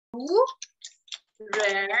blue,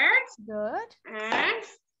 red, good, and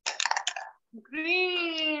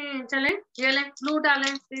green. चले ये ले blue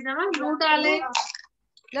डालें, blue डालें.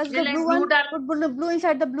 let's do blue one. Put blue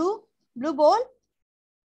inside the blue bowl.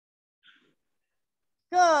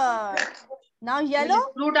 Good. Now yellow.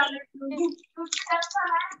 Blue डालें.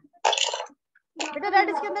 बेटा red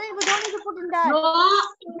इसके अंदर नहीं, we don't need to put in that. No.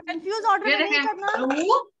 Confuse order में नहीं करना.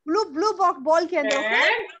 Blue ball के अंदर.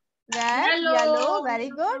 Okay. Red, yellow, very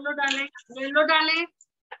good. Yellow डालें.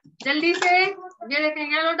 जल्दी से ये देखें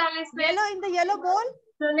yellow डालें इसमें. Yellow in the yellow bowl.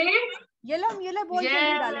 चलें. Yellow bowl के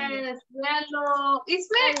अंदर डालेंगे. Yes, yellow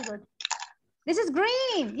इसमें. Very good. This is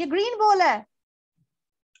green. ये green bowl है.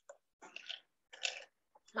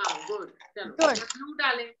 हाँ, good. Good. Blue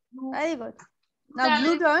डालें. Very good. Now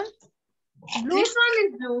blue turn. Blue. This one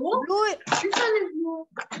is blue. This one is blue.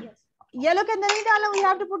 Yes. Yellow के अंदर नहीं डाला. We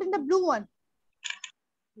have to put in the blue one.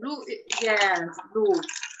 Blue, yes, blue.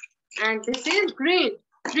 And this is green.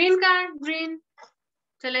 Green का green.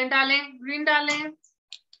 चलें डालें. Green डालें.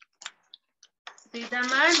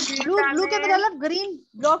 Blue के अंदर डाला. Green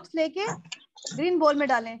blocks लेके green bowl में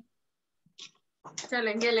डालें.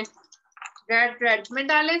 चलें ये लें. Red में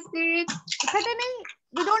डालें seed. इकट्ठे नहीं.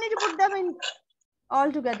 We don't need to put them in all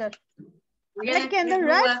together. Red के अंदर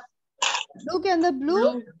red. Blue के अंदर blue.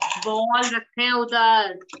 बॉल रखें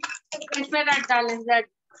उधर. इसमें red डालें. Red.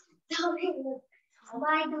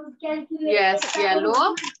 Yes,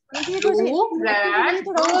 yellow, blue, red.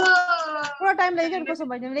 थोड़ा टाइम लगेगा इनको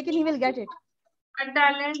समझने में, लेकिन he will get it. red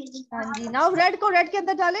डालें. हाँ जी. Now red को red के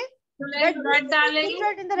अंदर डालें. Red डालें.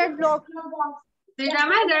 Red in the red block. सीधा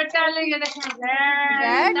में red डालें. ये देखें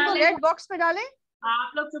red को red box में डालें. आप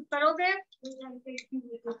लोग चुप करोगे?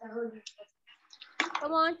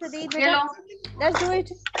 Come on, Pradeep. Let's do it.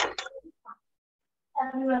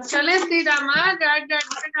 चले सीधा में red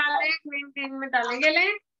में डालें. green में डालें. ये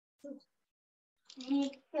लें.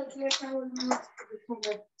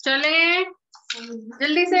 चले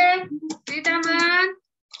जल्दी से सीधा में.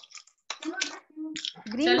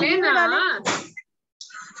 चले ना.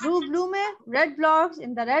 Blue में red blocks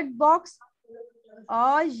in the red box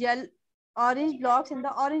और orange blocks in the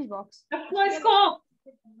orange box. इसको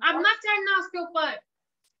अब मत चढ़ना उसके ऊपर.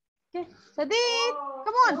 Okay, Sadeep,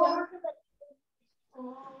 come on.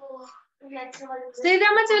 सीधा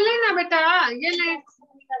में चले ना बेटा. ये ले.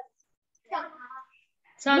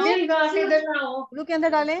 ब्लू के अंदर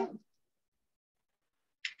डालें.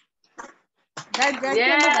 red के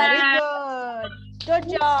अंदर. Very good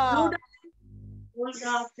job.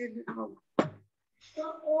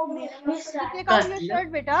 Take out your shirt,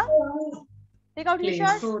 beta. Take out your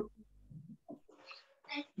shirt.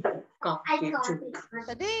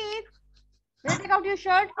 Sadeep, take out your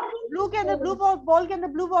shirt. Blue के अंदर blue ball के अंदर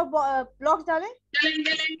blue blocks डालें.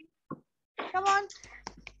 Come on.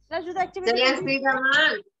 Let's do the activity.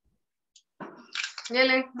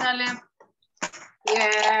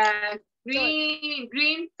 Yeah.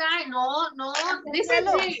 Green sky. No. This is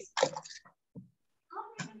green.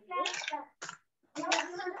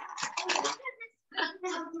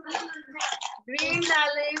 Green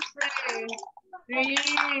डालें.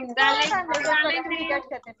 Green डालें.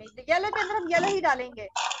 Yellow के अंदर हम yellow ही डालेंगे.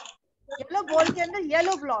 Yellow ball के अंदर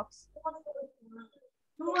yellow blocks.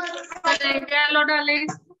 Yellow डालें.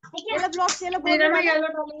 Yellow blocks yellow ball में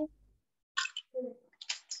डालें.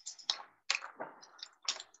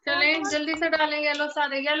 चलें जल्दी से डालें. येलो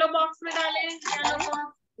सारे येलो बॉक्स में डालें. Yellow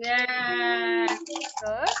box.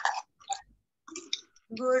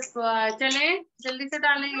 Good boy. चलें जल्दी से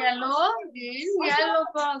डालें. Yellow green yellow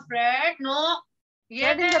box. Red. No.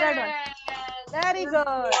 Red in the red one. Very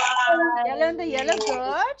good. Yellow in the yellow.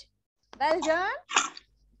 Good. Well done.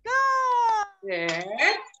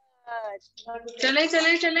 Good.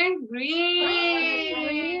 चलें.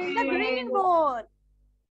 Green. The green ball.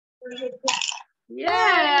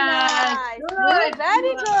 Yeah. Good.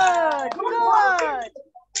 Very good. Good.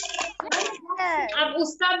 Yes. अब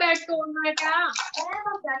उसका bat तोड़ना है क्या?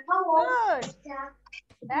 Good.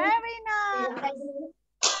 Very nice.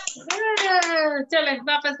 चलें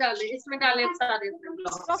वापस डालें. इसमें डालें सारे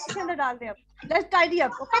ब्लॉक्स के अंदर डाल दें. अब let's tidy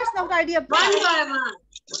up. Okay, now tidy up. One by one.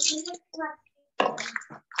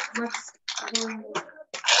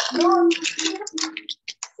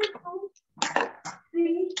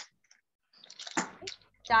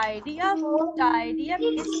 Tidy up.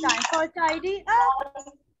 It's time for tidy up.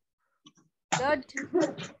 Good.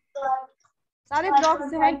 सारे ब्लॉक्स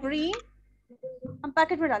जो हैं ग्रीन हम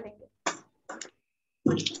पैकेट में डालेंगे.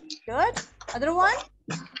 Good. Other one.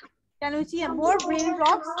 Can we see more green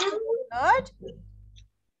blocks? Good.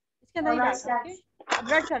 इसके अंदर ही डालते हैं. अब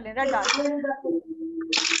रेड कर लें. रेड डाल.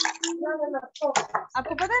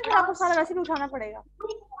 आपको पता है फिर आपको सारा वैसे भी उठाना पड़ेगा.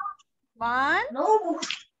 1.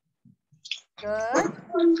 Good.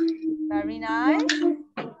 Very nice.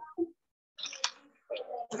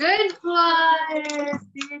 Good boy.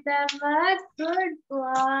 Siddharth, good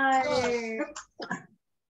boy.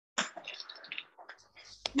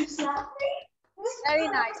 Very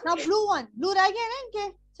nice. Now blue one. Blue रह गया ना इनके.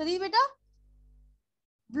 सदी बेटा.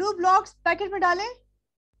 Blue blocks पैकेट में डालें.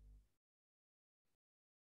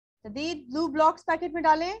 सदी blue blocks पैकेट में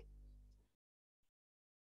डालें.